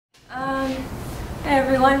Um, Hi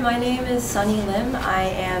everyone, my name is Sunny Lim. I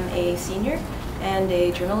am a senior and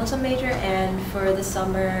a journalism major, and for the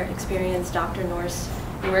summer experience, Dr. Norse,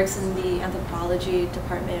 who works in the anthropology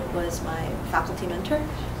department, was my faculty mentor.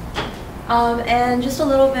 And just a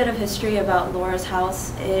little bit of history about Laura's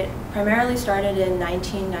house. It primarily started in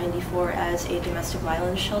 1994 as a domestic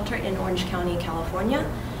violence shelter in Orange County, California.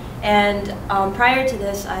 And prior to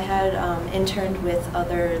this, I had interned with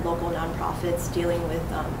other local nonprofits dealing with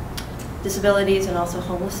disabilities and also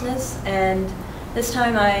homelessness. And this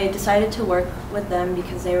time I decided to work with them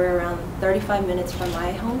because they were around 35 minutes from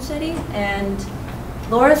my home city. And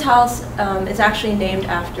Laura's house is actually named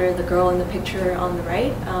after the girl in the picture on the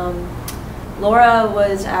right. Laura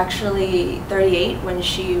was actually 38 when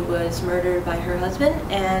she was murdered by her husband,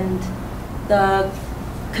 and the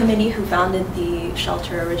committee who founded the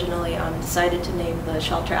shelter originally decided to name the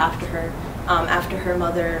shelter after her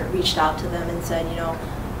mother reached out to them and said, you know,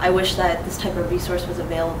 I wish that this type of resource was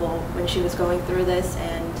available when she was going through this,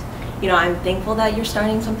 and you know, I'm thankful that you're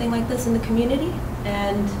starting something like this in the community.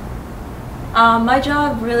 And my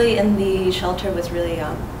job really in the shelter was really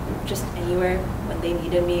just anywhere when they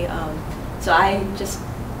needed me. So I just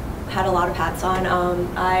had a lot of hats on.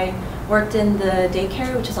 I worked in the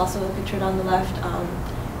daycare, which is also pictured on the left.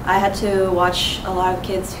 I had to watch a lot of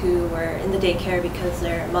kids who were in the daycare because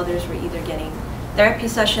their mothers were either getting therapy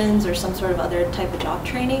sessions or some sort of other type of job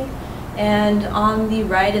training. And on the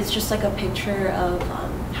right is just like a picture of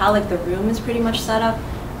how like the room is pretty much set up.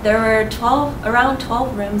 There were around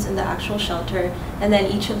 12 rooms in the actual shelter, and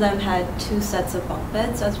then each of them had 2 sets of bunk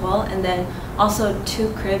beds as well, and then also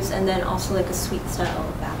 2 cribs, and then also like a suite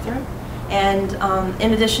style bathroom. And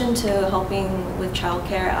in addition to helping with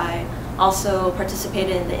childcare, I also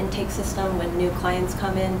participated in the intake system when new clients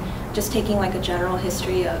come in, just taking like a general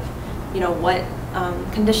history of, you know, what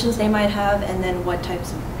conditions they might have, and then what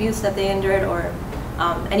types of abuse that they endured, or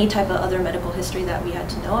any type of other medical history that we had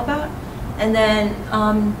to know about. And then,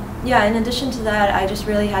 yeah, in addition to that, I just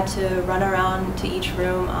really had to run around to each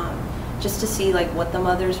room just to see like what the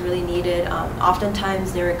mothers really needed.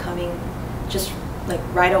 Oftentimes they were coming just like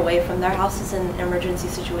right away from their houses in emergency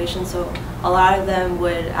situations, so a lot of them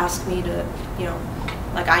would ask me to, you know,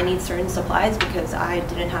 like I need certain supplies because I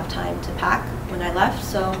didn't have time to pack when I left.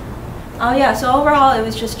 So yeah, so overall it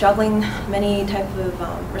was just juggling many type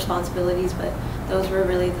of responsibilities, but those were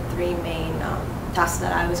really the 3 main tasks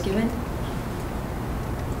that I was given.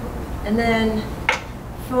 And then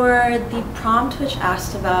for the prompt, which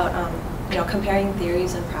asked about you know, comparing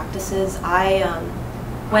theories and practices, I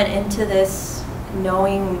went into this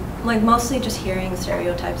knowing, like mostly just hearing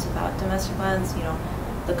stereotypes about domestic violence, you know,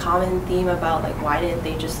 the common theme about like why didn't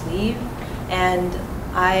they just leave, and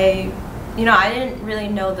I didn't really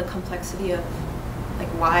know the complexity of like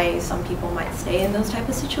why some people might stay in those type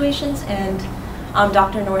of situations. And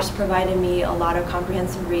Dr. Norse provided me a lot of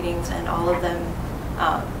comprehensive readings, and all of them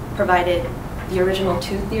provided the original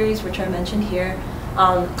 2 theories, which are mentioned here.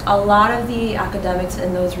 A lot of the academics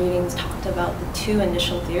in those readings talked about the 2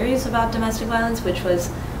 initial theories about domestic violence, which was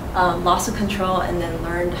loss of control and then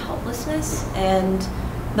learned helplessness. And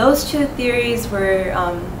those 2 theories were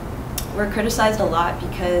criticized a lot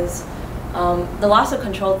because the loss of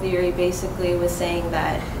control theory basically was saying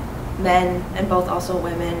that men, and both also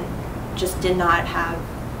women, just did not have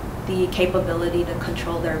the capability to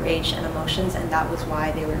control their rage and emotions, and that was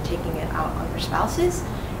why they were taking it out on their spouses.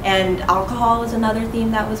 And alcohol was another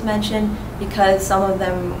theme that was mentioned because some of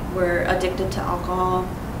them were addicted to alcohol.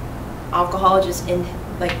 Alcohol just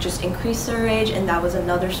increased their rage, and that was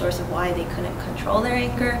another source of why they couldn't control their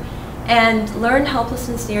anger. And learned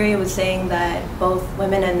helplessness theory was saying that both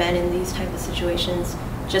women and men in these type of situations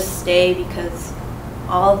just stay because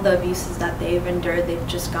all of the abuses that they've endured, they've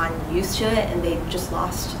just gotten used to it, and they've just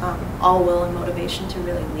lost all will and motivation to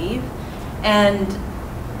really leave.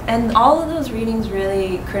 And all of those readings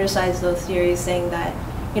really criticized those theories, saying that,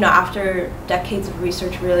 you know, after decades of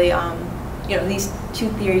research, really, you know, these 2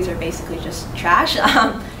 theories are basically just trash.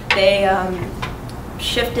 They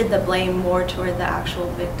shifted the blame more toward the actual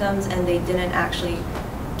victims, and they didn't actually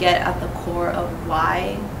get at the core of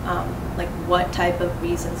why, like what type of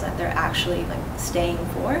reasons that they're actually like staying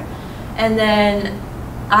for. And then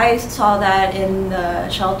I saw that in the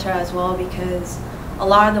shelter as well, because a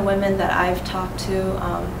lot of the women that I've talked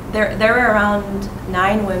to, there were around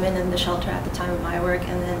 9 women in the shelter at the time of my work,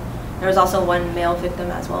 and then there was also 1 male victim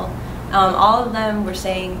as well. All of them were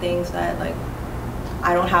saying things that like,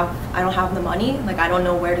 I don't have the money, like I don't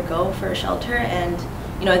know where to go for a shelter, and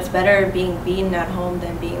you know, it's better being beaten at home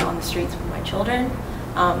than being on the streets with my children.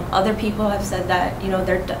 Other people have said that, you know,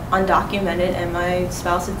 they're undocumented and my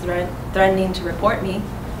spouse is threatening to report me,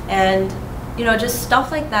 And just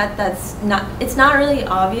stuff like that, it's not really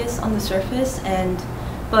obvious on the surface,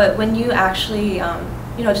 but when you actually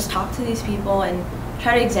just talk to these people and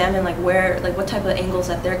try to examine what type of angles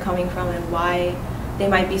that they're coming from and why they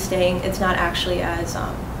might be staying, it's not actually as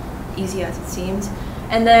easy as it seems.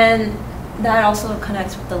 And then that also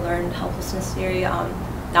connects with the learned helplessness theory.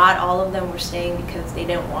 Not all of them were staying because they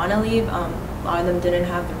didn't want to leave. A lot of them didn't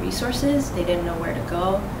have the resources. They didn't know where to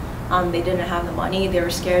go. They didn't have the money. They were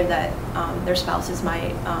scared that their spouses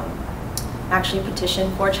might actually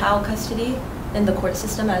petition for child custody in the court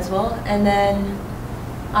system as well. And then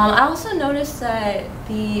I also noticed that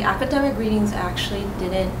the academic readings actually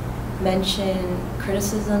didn't mention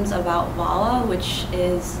criticisms about VAWA, which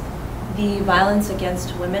is the Violence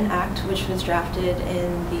Against Women Act, which was drafted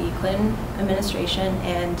in the Clinton administration,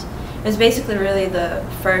 and it was basically really the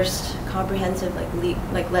first comprehensive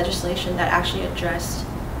legislation that actually addressed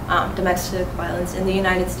domestic violence in the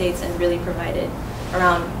United States and really provided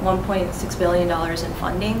around $1.6 billion in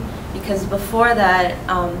funding. Because before that,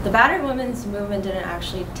 the battered women's movement didn't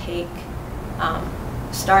actually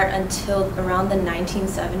start until around the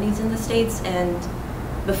 1970s in the States, and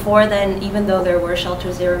before then, even though there were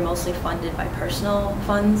shelters, they were mostly funded by personal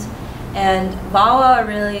funds. And VAWA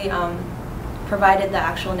really provided the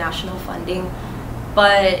actual national funding.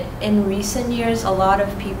 But in recent years, a lot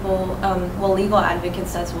of people, legal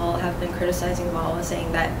advocates as well, have been criticizing VAWA,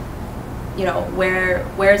 saying that,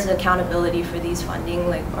 where's the accountability for these funding?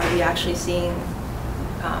 Are we actually seeing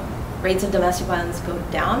rates of domestic violence go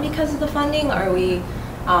down because of the funding? Are we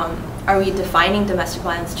defining domestic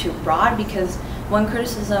violence too broad? Because one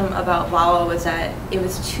criticism about VAWA was that it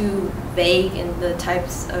was too vague in the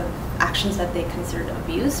types of actions that they considered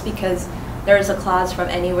abuse, because there is a clause from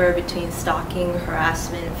anywhere between stalking,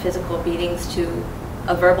 harassment, physical beatings to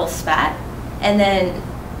a verbal spat. And then,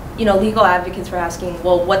 legal advocates were asking,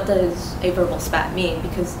 well, what does a verbal spat mean?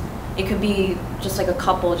 Because it could be just like a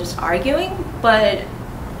couple just arguing, but,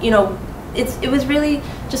 it was really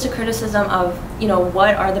just a criticism of,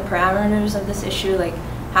 what are the parameters of this issue?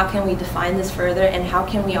 How can we define this further, and how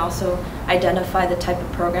can we also identify the type of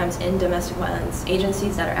programs in domestic violence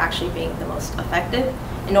agencies that are actually being the most effective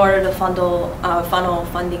in order to funnel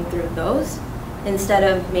funding through those, instead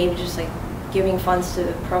of maybe just giving funds to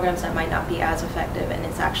programs that might not be as effective and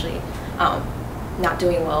it's actually not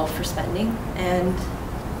doing well for spending. And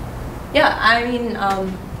yeah, I mean,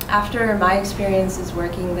 after my experiences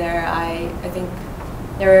working there, I think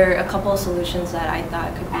there are a couple of solutions that I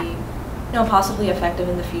thought could be possibly effective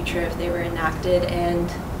in the future if they were enacted, and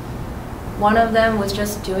one of them was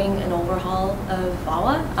just doing an overhaul of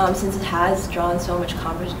VAWA, since it has drawn so much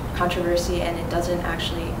controversy and it doesn't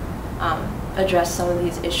actually address some of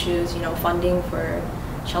these issues, funding for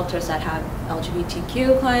shelters that have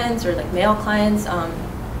LGBTQ clients or male clients,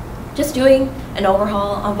 just doing an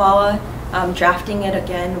overhaul of VAWA, drafting it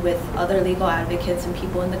again with other legal advocates and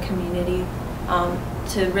people in the community,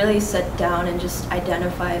 to really sit down and just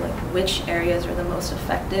identify which areas are the most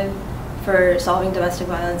effective for solving domestic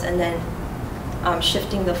violence, and then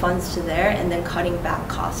shifting the funds to there and then cutting back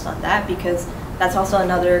costs on that, because that's also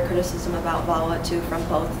another criticism about VAWA too from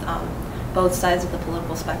both sides of the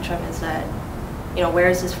political spectrum, is that where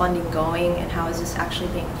is this funding going and how is this actually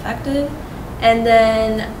being effective. And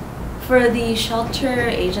then for the shelter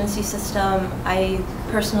agency system, I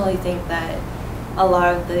personally think that a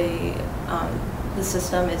lot of the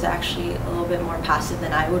system is actually a little bit more passive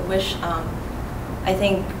than I would wish. I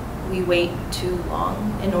think we wait too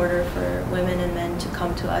long in order for women and men to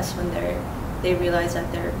come to us when they realize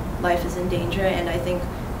that their life is in danger, and I think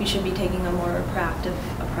we should be taking a more proactive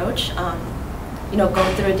approach.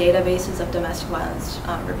 Going through databases of domestic violence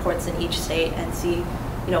reports in each state and see,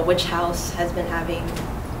 which house has been having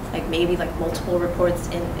maybe multiple reports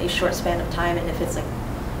in a short span of time, and if it's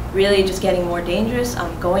really just getting more dangerous,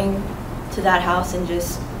 going to that house and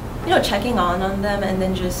just checking on them, and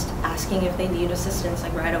then just asking if they need assistance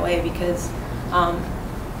right away, because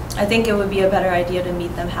I think it would be a better idea to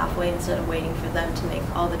meet them halfway instead of waiting for them to make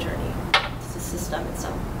all the journey to the system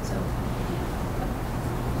itself. So.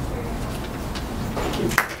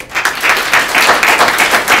 Thank you.